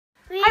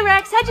Hi,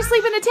 Rex. How'd you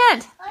sleep in the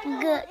tent?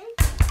 Good.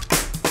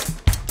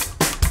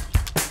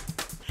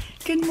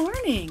 Good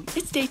morning.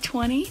 It's day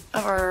 20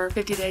 of our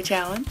 50-day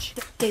challenge.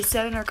 Day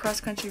 7 our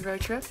cross-country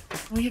road trip.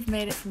 We have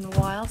made it from the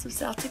wilds of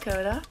South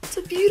Dakota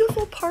to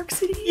beautiful Park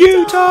City,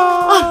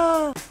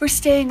 Utah. We're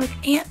staying with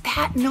Aunt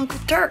Pat and Uncle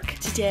Dirk.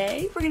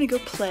 Today, we're gonna go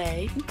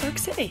play in Park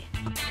City.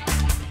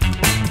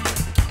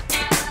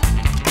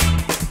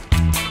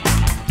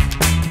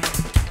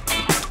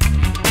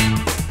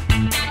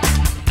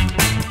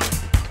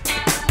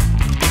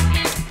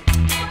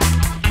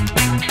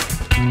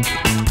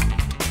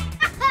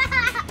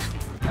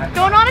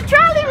 Going on a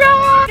trolley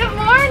ride. Good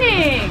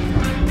morning.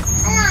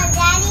 Hold on,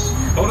 Daddy.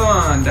 Hold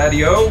on,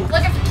 Daddy-o.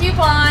 Looking for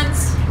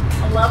coupons.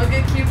 I love a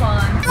good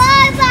coupon.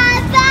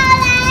 Bye-bye,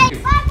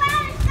 Belle.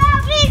 Bye-bye,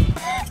 Sophie.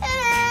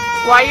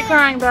 Why are you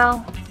crying,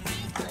 Belle?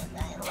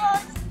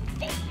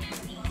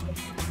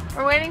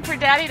 We're waiting for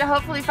Daddy to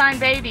hopefully find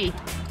Baby.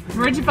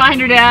 Where'd you find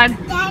her, Dad?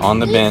 On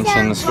the bench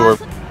in the store.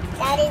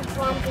 Daddy's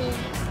bumpy.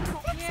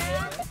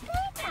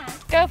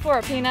 Go for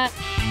it, Peanut.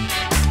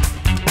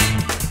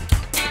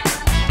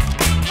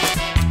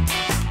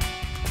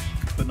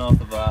 Putting off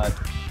the vibe.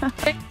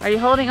 Are you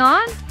holding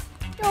on?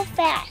 Go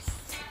fast.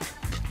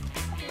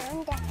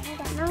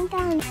 I'm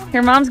done.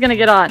 Your mom's gonna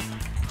get on.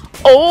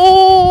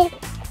 Oh!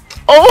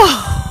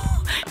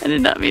 Oh! I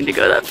did not mean to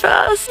go that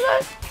fast.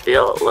 I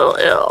feel a little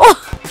ill.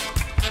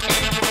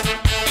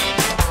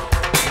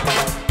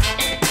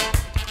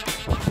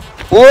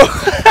 Whoa!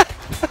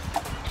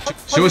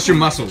 Show us your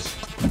muscles.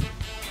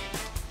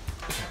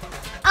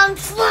 I'm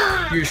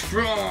strong. You're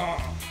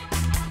strong.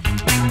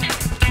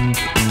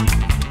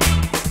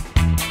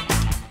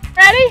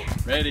 Ready?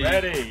 Ready.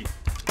 Ready.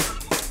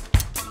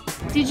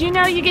 Did you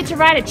know you get to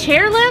ride a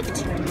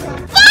chairlift?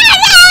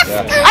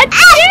 Yeah. A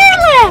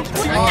chairlift!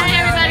 Okay,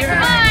 everybody,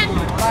 come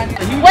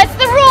on. What's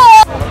the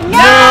rule?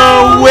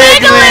 No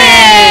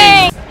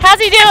wiggling! How's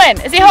he doing?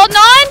 Is he holding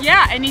on?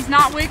 Yeah, and he's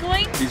not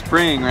wiggling. He's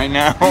praying right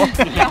now.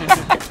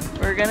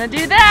 We're gonna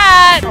do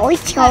that.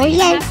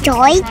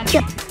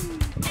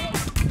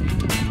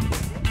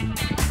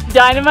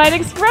 Dynamite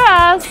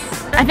Express.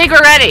 I think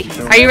we're ready.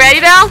 Are you ready,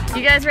 Belle?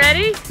 You guys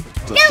ready?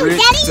 So 3,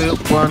 2,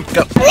 1,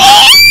 go.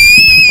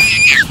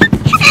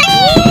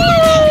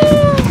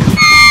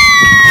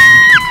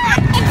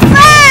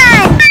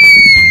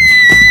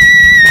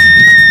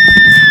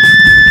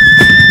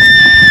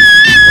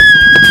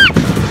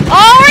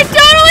 Oh, we're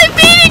totally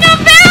beating them,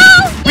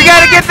 Belle! We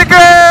gotta get the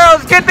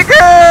girls! Get the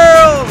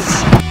girls!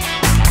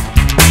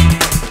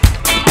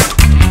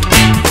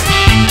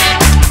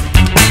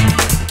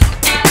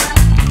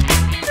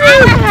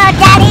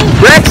 Daddy.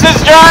 Rex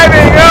is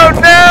driving! Oh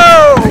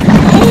no!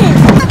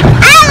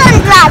 I want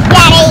to drive,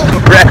 Daddy.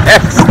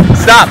 Rex,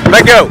 stop!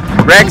 Let go!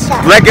 Rex,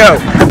 let go!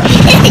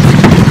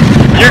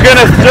 You're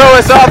gonna throw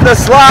us off the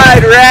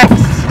slide, Rex!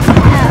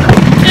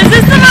 Is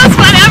this the most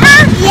fun ever?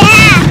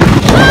 Yeah.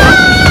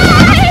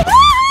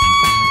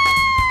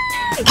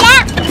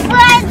 That was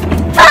fun.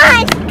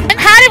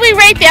 How did we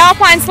rate the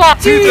Alpine Slide?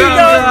 2 thumbs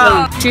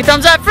up! 2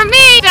 thumbs up from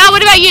me. Belle,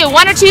 what about you?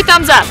 1 or 2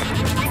 thumbs up?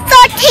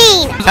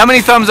 13. How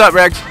many thumbs up,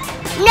 Rex?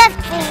 Nothing.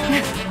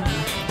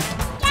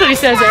 That's what he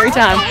says every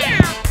time.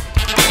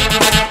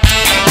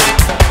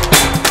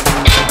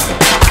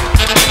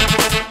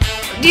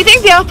 Do you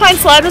think the Alpine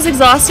Slide was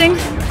exhausting?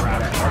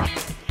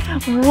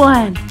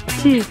 1,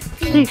 2,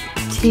 3.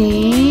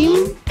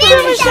 Team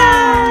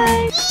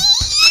Boomershines!